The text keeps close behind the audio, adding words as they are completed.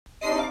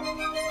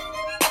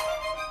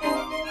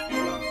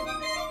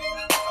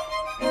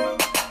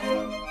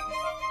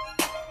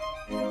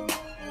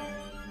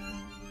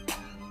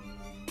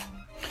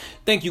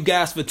Thank you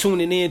guys for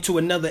tuning in to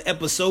another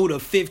episode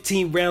of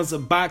 15 Rounds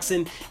of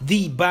Boxing,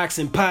 the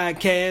boxing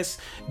podcast.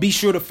 Be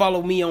sure to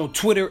follow me on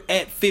Twitter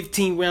at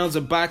 15 Rounds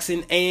of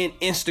Boxing and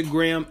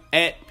Instagram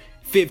at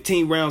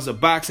 15 Rounds of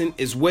Boxing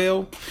as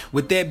well.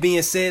 With that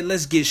being said,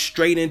 let's get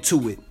straight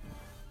into it.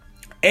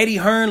 Eddie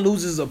Hearn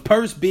loses a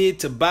purse bid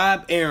to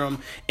Bob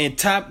Arum and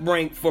Top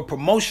Rank for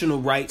promotional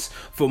rights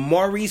for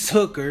Maurice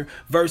Hooker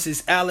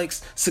versus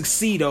Alex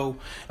Succedo.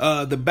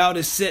 The bout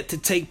is set to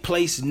take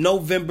place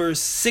November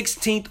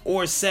 16th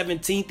or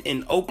 17th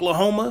in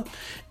Oklahoma.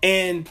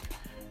 And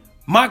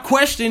my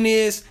question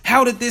is,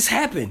 how did this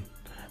happen?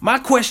 My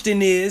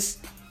question is,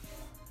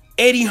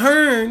 Eddie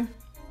Hearn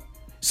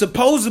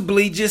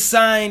supposedly just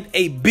signed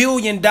 $1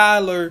 billion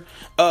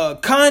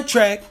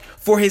contract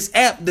for his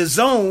app,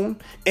 DAZN,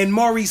 and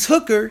Maurice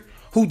Hooker,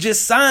 who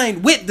just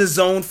signed with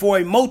DAZN for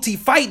a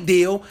multi-fight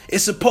deal,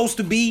 is supposed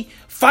to be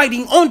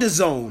fighting on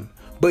DAZN.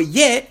 But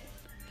yet,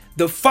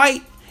 the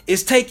fight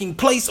is taking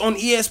place on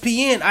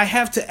ESPN. I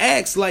have to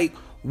ask,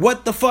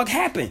 what the fuck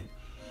happened?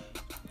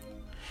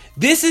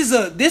 This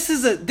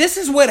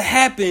is what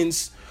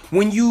happens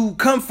when you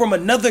come from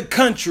another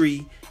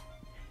country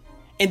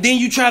and then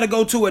you try to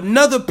go to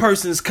another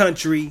person's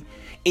country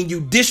and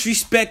you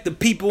disrespect the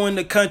people in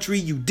the country.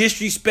 You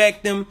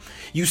disrespect them.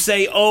 You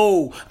say,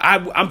 oh,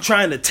 I'm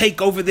trying to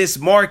take over this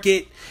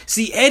market.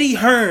 See, Eddie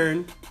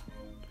Hearn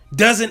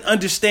doesn't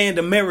understand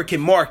the American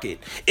market.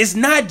 It's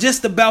not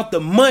just about the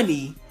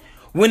money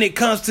when it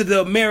comes to the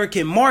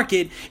American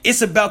market.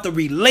 It's about the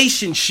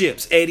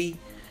relationships, Eddie.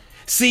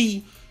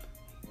 See,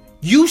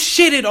 you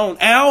shitted on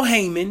Al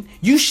Heyman.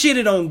 You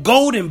shitted on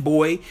Golden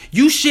Boy.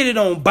 You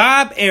shitted on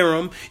Bob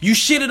Arum. You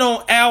shitted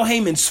on Al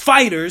Heyman's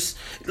fighters.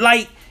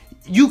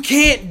 You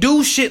can't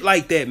do shit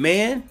like that,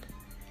 man.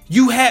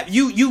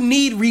 You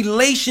need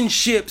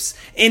relationships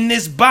in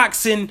this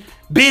boxing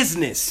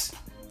business.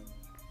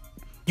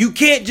 You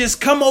can't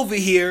just come over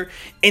here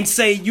and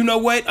say, you know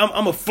what, I'm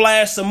gonna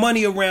flash some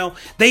money around.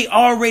 They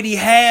already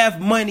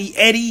have money,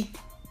 Eddie.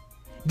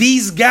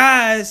 These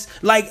guys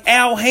like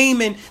Al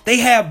Heyman, they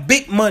have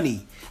big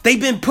money. They've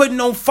been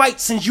putting on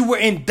fights since you were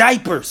in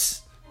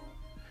diapers.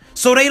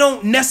 So they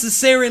don't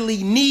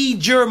necessarily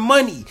need your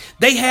money.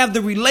 They have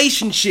the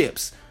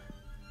relationships.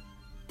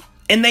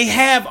 And they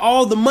have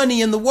all the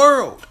money in the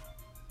world.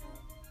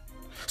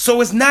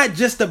 So it's not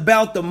just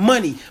about the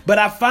money. But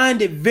I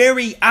find it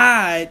very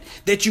odd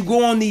that you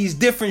go on these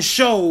different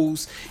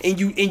shows and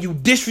you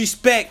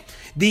disrespect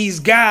these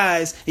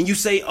guys and you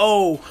say,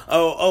 oh,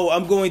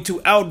 I'm going to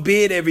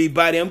outbid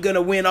everybody. I'm going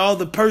to win all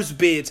the purse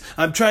bids.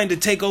 I'm trying to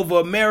take over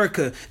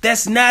America.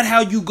 That's not how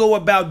you go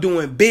about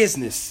doing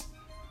business.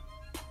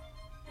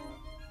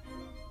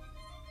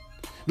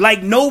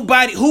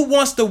 Nobody who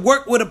wants to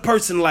work with a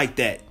person like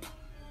that.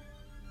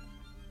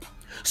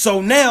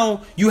 So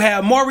now you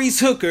have Maurice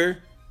Hooker,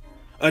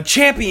 a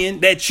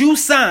champion that you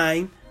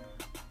sign.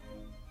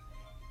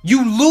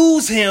 You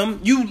lose him.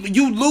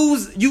 You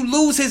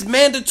lose his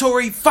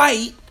mandatory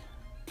fight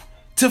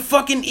to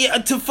fucking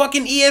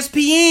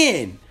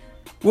ESPN.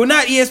 Well,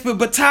 not ESPN,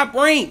 but Top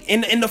Rank,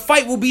 and the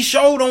fight will be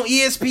showed on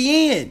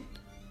ESPN.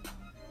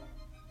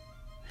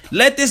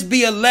 Let this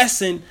be a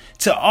lesson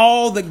to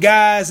all the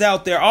guys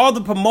out there, all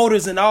the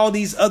promoters in all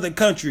these other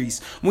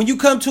countries. When you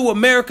come to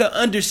America,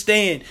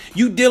 understand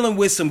you dealing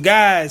with some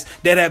guys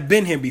that have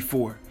been here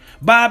before.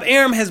 Bob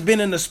Arum has been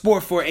in the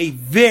sport for a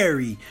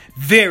very,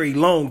 very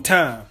long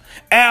time.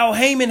 Al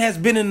Heyman has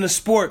been in the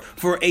sport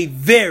for a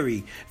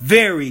very,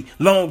 very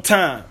long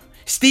time.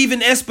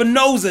 Steven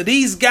Espinoza,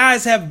 these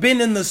guys have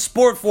been in the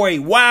sport for a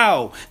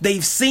while.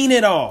 They've seen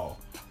it all.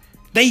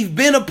 They've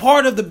been a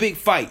part of the big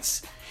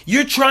fights.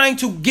 You're trying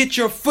to get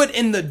your foot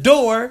in the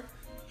door,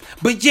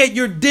 but yet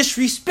you're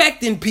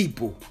disrespecting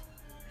people.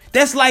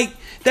 That's like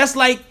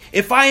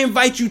if I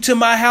invite you to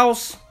my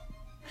house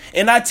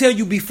and I tell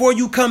you before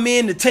you come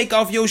in to take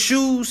off your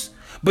shoes,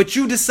 but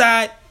you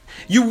decide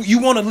you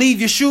want to leave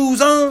your shoes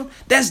on.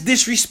 That's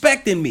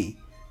disrespecting me.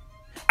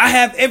 I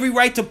have every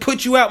right to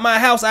put you out my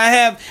house. I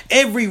have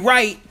every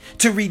right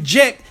to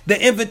reject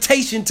the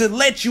invitation to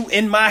let you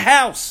in my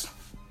house.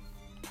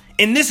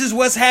 And this is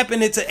what's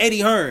happening to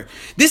Eddie Hearn.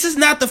 This is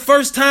not the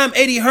first time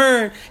Eddie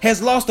Hearn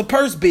has lost a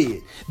purse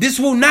bid. This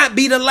will not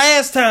be the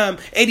last time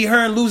Eddie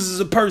Hearn loses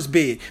a purse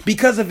bid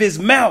because of his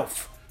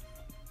mouth.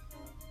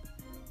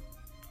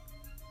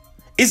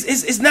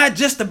 It's not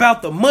just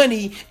about the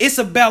money. It's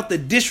about the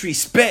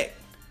disrespect.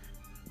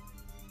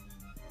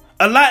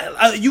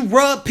 You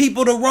rub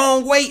people the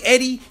wrong way,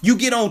 Eddie. You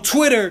get on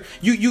Twitter.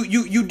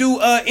 You do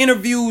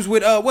interviews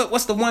with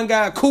what's the one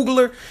guy,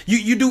 Kugler?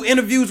 You do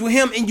interviews with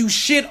him and you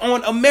shit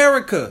on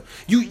America.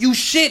 You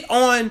shit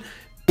on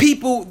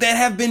people that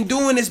have been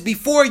doing this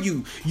before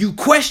you. You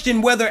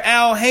question whether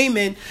Al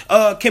Heyman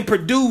can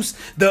produce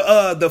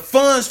the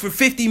funds for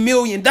 $50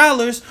 million.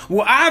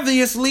 Well,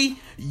 obviously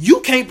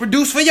you can't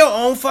produce for your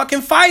own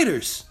fucking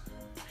fighters.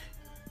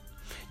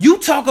 You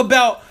talk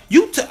about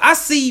I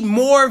see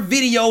more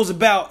videos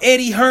about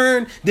Eddie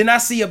Hearn than I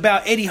see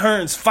about Eddie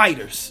Hearn's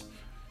fighters.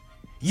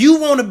 You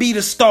want to be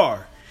the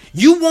star.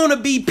 You want to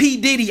be P.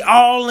 Diddy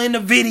all in the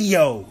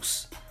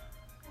videos.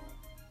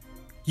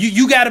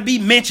 You got to be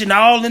mentioned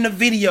all in the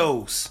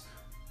videos.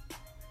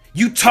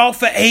 You talk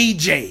for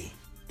AJ.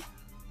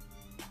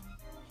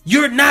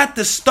 You're not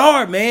the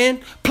star,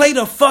 man. Play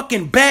the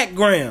fucking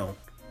background.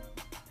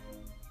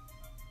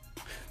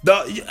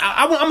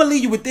 I'm going to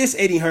leave you with this,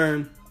 Eddie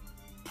Hearn.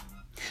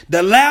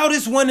 The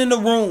loudest one in the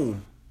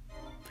room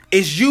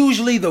is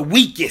usually the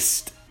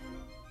weakest.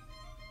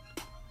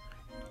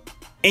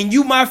 And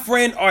you, my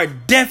friend, are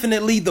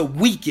definitely the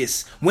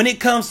weakest when it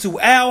comes to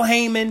Al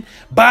Heyman,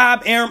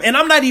 Bob Arum. And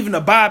I'm not even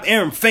a Bob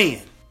Arum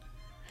fan.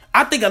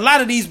 I think a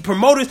lot of these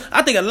promoters,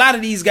 I think a lot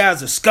of these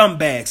guys are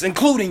scumbags,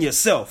 including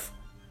yourself.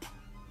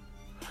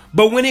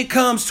 But when it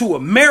comes to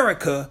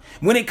America,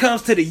 when it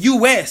comes to the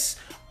U.S.,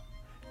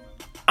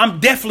 I'm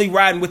definitely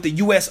riding with the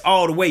U.S.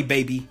 all the way,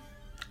 baby.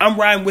 I'm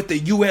riding with the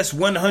U.S.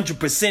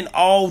 100%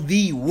 all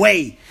the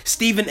way.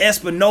 Steven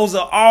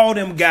Espinoza, all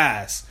them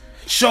guys.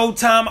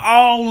 Showtime,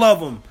 all of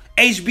them.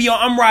 HBO,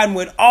 I'm riding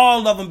with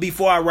all of them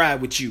before I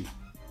ride with you.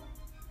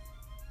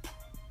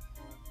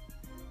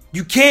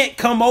 You can't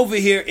come over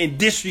here and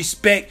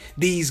disrespect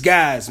these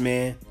guys,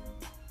 man.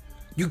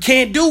 You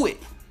can't do it.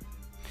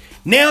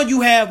 Now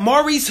you have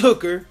Maurice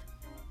Hooker,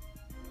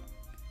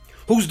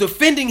 who's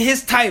defending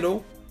his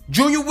title,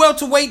 junior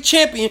welterweight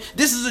champion.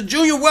 This is a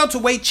junior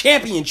welterweight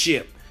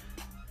championship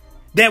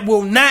that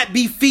will not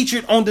be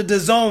featured on the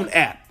DAZN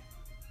app.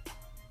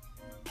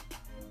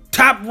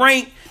 Top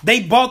Rank,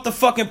 they bought the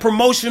fucking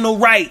promotional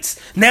rights.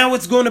 Now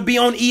it's going to be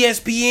on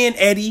ESPN,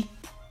 Eddie.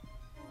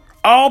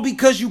 All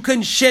because you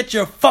couldn't shut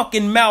your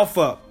fucking mouth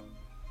up.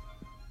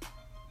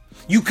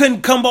 You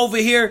couldn't come over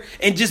here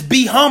and just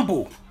be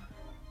humble.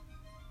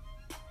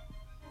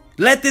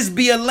 Let this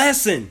be a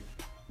lesson.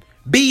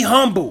 Be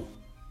humble.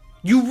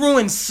 You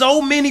ruined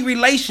so many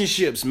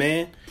relationships,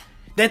 man.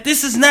 That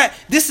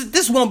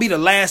this won't be the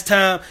last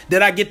time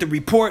that I get to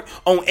report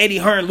on Eddie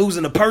Hearn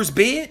losing a purse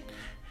bid.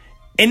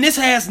 And this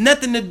has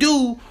nothing to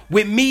do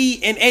with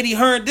me and Eddie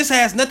Hearn. This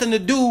has nothing to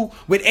do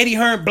with Eddie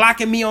Hearn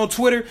blocking me on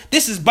Twitter.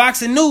 This is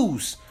boxing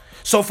news.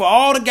 So for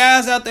all the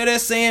guys out there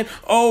that's saying,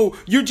 "Oh,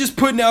 you're just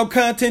putting out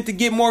content to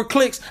get more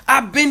clicks,"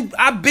 I've been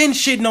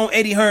shitting on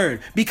Eddie Hearn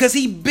because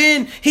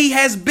he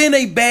has been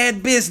a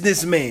bad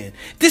businessman.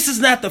 This is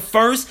not the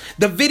first.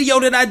 The video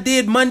that I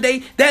did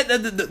Monday, that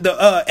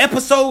the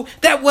episode,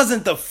 that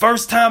wasn't the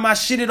first time I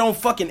shitted on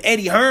fucking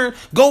Eddie Hearn.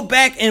 Go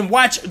back and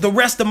watch the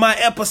rest of my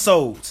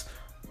episodes.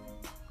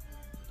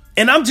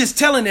 And I'm just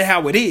telling it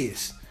how it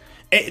is.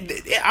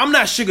 I'm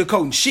not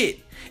sugarcoating shit.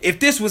 If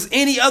this was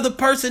any other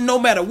person, no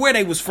matter where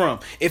they was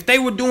from, if they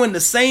were doing the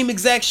same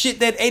exact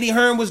shit that Eddie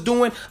Hearn was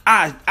doing,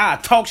 I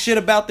talk shit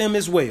about them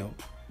as well.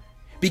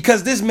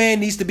 Because this man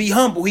needs to be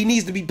humble. He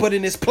needs to be put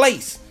in his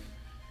place.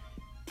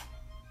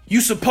 You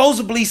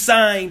supposedly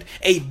signed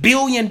 $1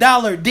 billion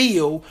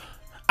deal.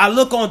 I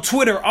look on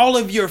Twitter, all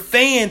of your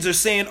fans are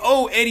saying,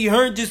 "Oh, Eddie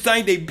Hearn just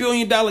signed $1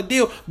 billion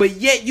deal," but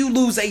yet you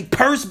lose a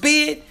purse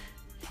bid.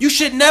 You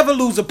should never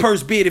lose a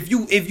purse bid if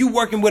you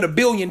working with $1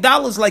 billion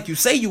like you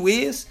say you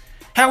is.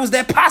 How is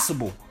that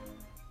possible?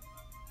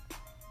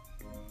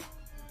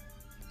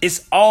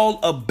 It's all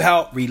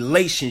about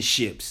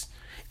relationships.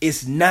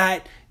 It's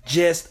not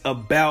just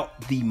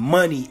about the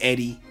money,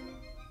 Eddie.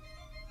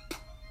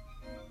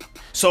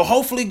 So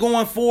hopefully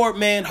going forward,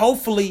 man,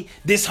 hopefully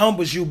this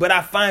humbles you, but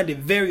I find it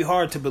very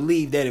hard to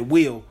believe that it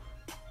will.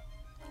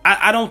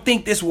 I don't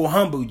think this will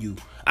humble you.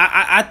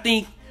 I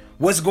think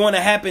what's going to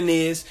happen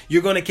is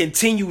you're going to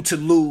continue to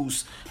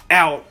lose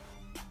out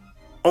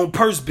on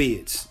purse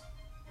bids.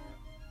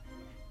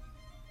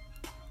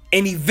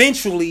 And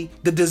eventually,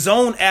 the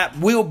DAZN app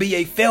will be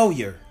a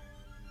failure.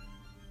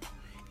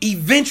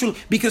 Eventually,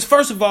 because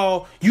first of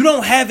all, you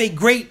don't have a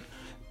great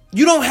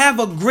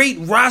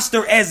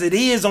roster as it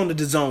is on the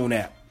DAZN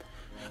app.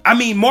 I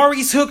mean,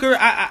 Maurice Hooker,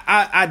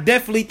 I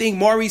definitely think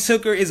Maurice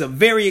Hooker is a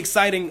very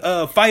exciting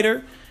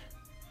fighter.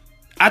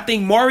 I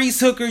think Maurice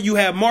Hooker, you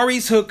have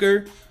Maurice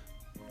Hooker.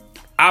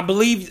 I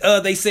believe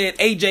they said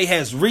AJ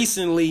has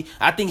recently,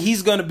 I think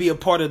he's going to be a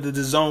part of the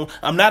DAZN.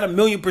 I'm not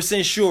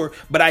 1,000,000% sure,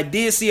 but I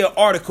did see an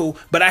article,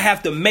 but I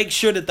have to make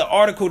sure that the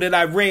article that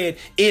I read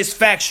is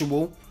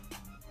factual.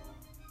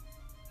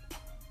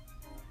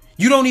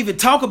 You don't even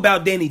talk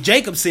about Danny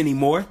Jacobs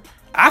anymore.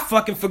 I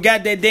fucking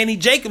forgot that Danny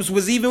Jacobs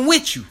was even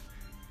with you.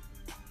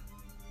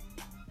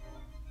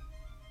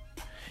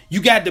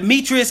 You got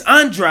Demetrius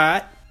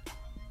Andrade,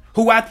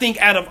 who I think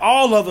out of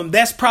all of them,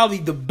 that's probably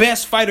the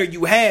best fighter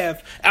you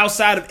have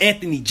outside of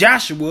Anthony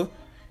Joshua.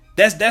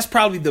 That's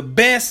probably the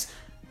best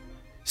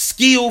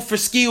skill for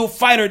skill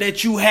fighter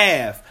that you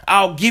have.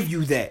 I'll give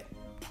you that.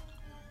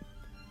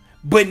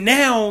 But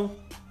now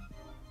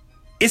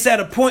it's at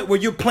a point where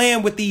you're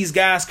playing with these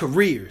guys'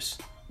 careers.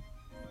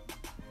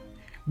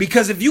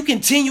 Because if you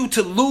continue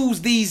to lose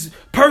these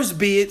purse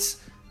bids,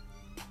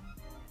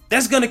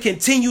 that's going to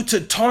continue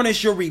to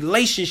tarnish your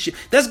relationship.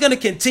 That's going to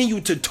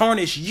continue to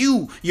tarnish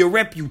you, your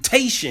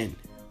reputation.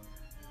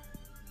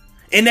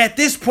 And at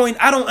this point,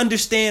 I don't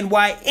understand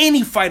why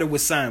any fighter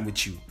would sign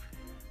with you.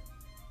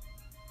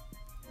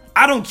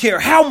 I don't care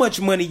how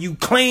much money you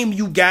claim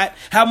you got,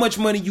 how much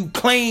money you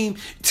claim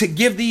to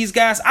give these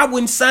guys. I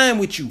wouldn't sign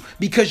with you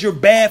because you're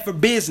bad for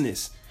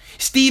business.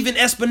 Steven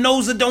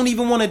Espinoza don't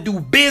even want to do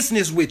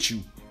business with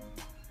you.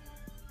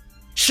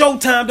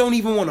 Showtime don't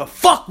even want to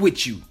fuck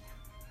with you.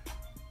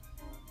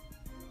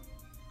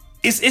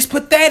 It's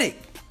pathetic.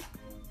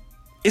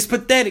 It's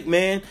pathetic,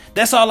 man.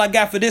 That's all I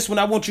got for this one.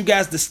 I want you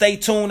guys to stay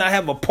tuned. I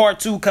have a part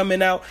 2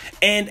 coming out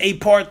and a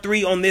part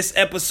 3 on this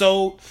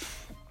episode.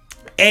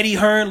 Eddie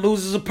Hearn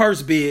loses a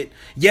purse bid.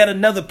 Yet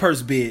another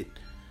purse bid.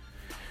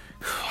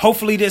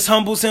 Hopefully this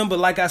humbles him. But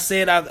like I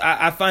said,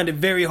 I find it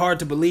very hard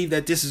to believe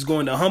that this is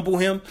going to humble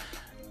him.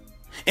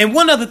 And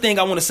one other thing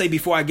I want to say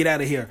before I get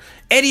out of here.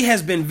 Eddie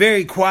has been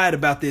very quiet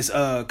about this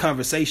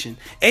conversation.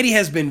 Eddie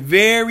has been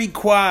very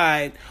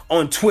quiet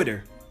on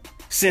Twitter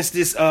since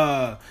this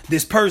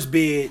purse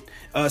bid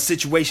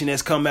situation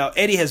has come out.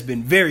 Eddie has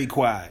been very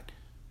quiet.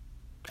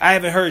 I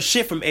haven't heard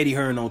shit from Eddie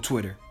Hearn on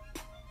Twitter.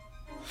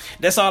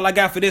 That's all I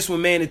got for this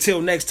one, man.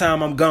 Until next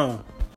time, I'm gone.